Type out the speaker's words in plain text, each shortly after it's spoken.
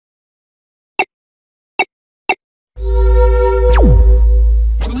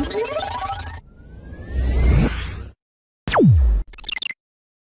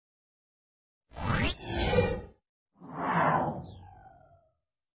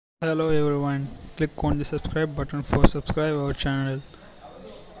Hello everyone, click on the subscribe button for subscribe our channel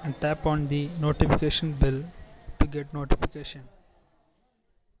and tap on the notification bell to get notification.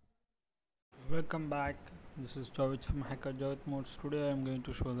 Welcome back, this is Jarvis from HackerjavidMods. Today I am going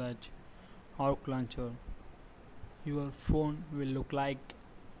to show that Arc Launcher. Your phone will look like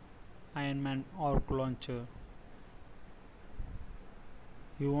Iron Man Arc Launcher.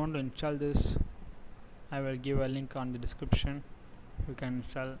 You want to install this? I will give a link on the description. You can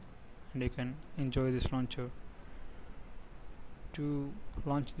install and you can enjoy this launcher. To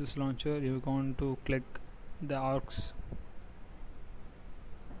launch this launcher, you're going to click the arcs.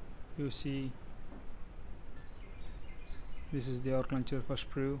 You see this is the arc launcher first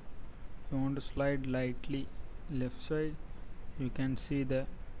preview. You want to slide lightly left side, you can see the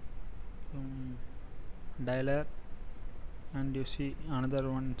dialer, and you see another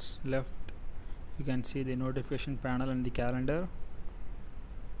one's left, you can see the notification panel and the calendar.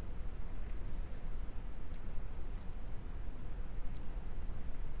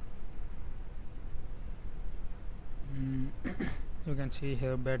 You can see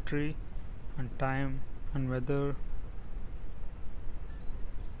here battery and time and weather,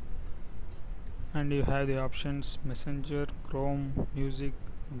 and you have the options Messenger, Chrome, Music,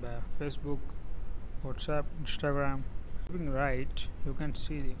 Facebook, WhatsApp, Instagram. Moving right, you can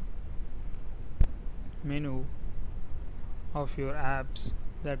see the menu of your apps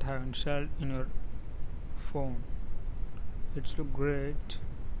that have installed in your phone. It's look great,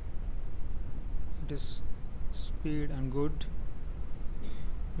 it is speed and good.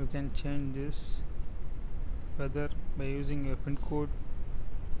 You can change this weather by using your pin code.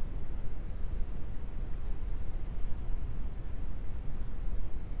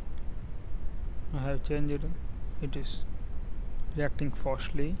 I have changed it, it is reacting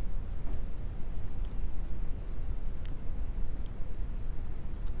fastly.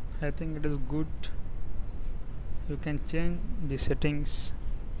 I think it is good. You can change the settings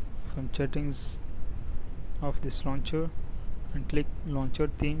from settings of this launcher and click launcher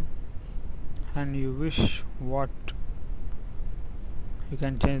theme, and you wish what you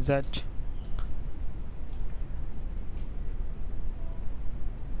can change that.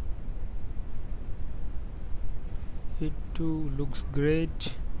 It too looks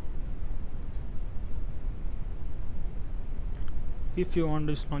great. If you want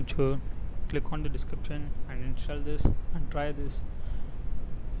this launcher, click on the description and install this and try this.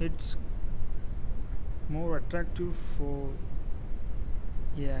 It's more attractive for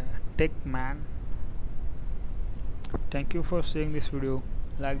tech man. Thank you for seeing this video.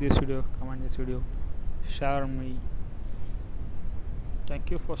 Like this video, comment this video, share me.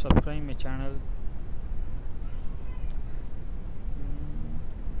 Thank you for subscribing my channel.